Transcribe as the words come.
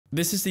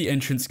this is the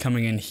entrance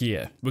coming in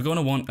here. We're going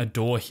to want a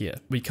door here.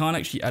 We can't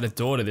actually add a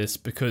door to this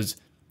because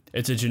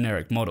it's a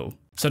generic model.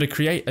 So to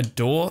create a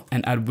door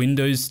and add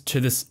windows to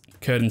this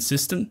curtain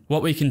system,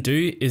 what we can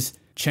do is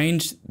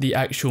change the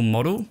actual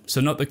model.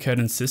 So not the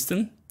curtain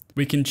system.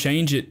 We can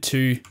change it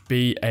to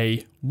be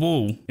a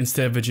wall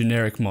instead of a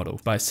generic model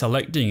by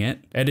selecting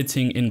it,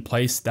 editing in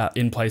place that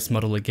in place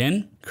model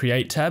again,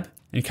 create tab,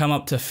 and come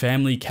up to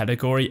family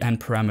category and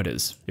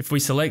parameters. If we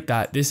select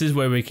that, this is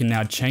where we can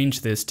now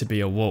change this to be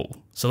a wall.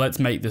 So let's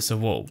make this a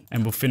wall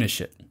and we'll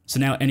finish it. So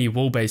now any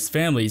wall-based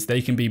families,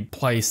 they can be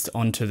placed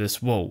onto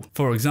this wall.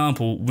 For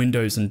example,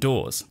 windows and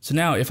doors. So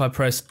now if I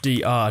press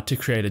DR to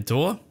create a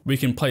door, we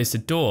can place a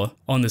door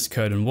on this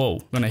curtain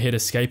wall. I'm gonna hit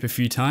escape a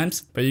few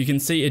times, but you can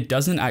see it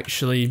doesn't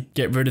actually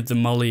get rid of the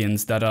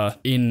mullions that are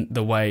in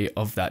the way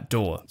of that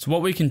door. So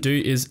what we can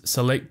do is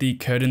select the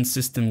curtain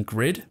system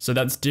grid. So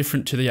that's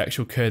different to the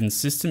actual curtain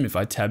system. If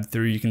I tab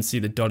through, you can see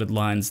the dotted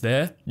lines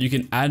there. You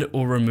can add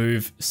or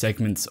remove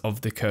segments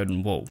of the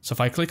curtain wall. So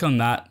if I click on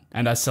that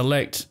and I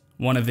select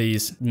one of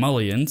these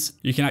mullions,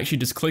 you can actually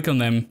just click on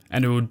them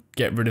and it will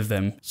get rid of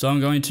them. So I'm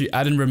going to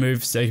add and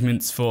remove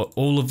segments for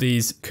all of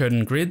these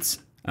curtain grids.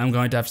 I'm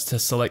going to have to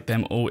select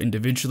them all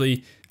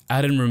individually,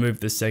 add and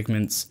remove the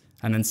segments,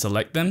 and then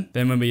select them.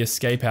 Then when we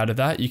escape out of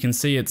that, you can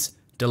see it's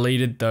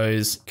deleted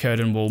those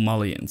curtain wall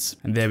mullions.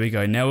 And there we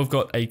go. Now we've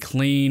got a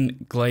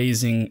clean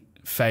glazing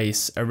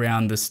face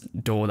around this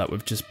door that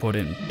we've just put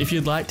in. If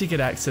you'd like to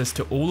get access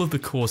to all of the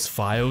course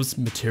files,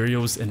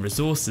 materials, and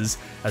resources,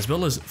 as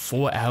well as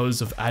 4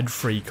 hours of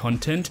ad-free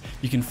content,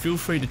 you can feel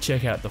free to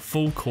check out the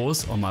full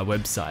course on my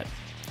website.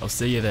 I'll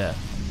see you there.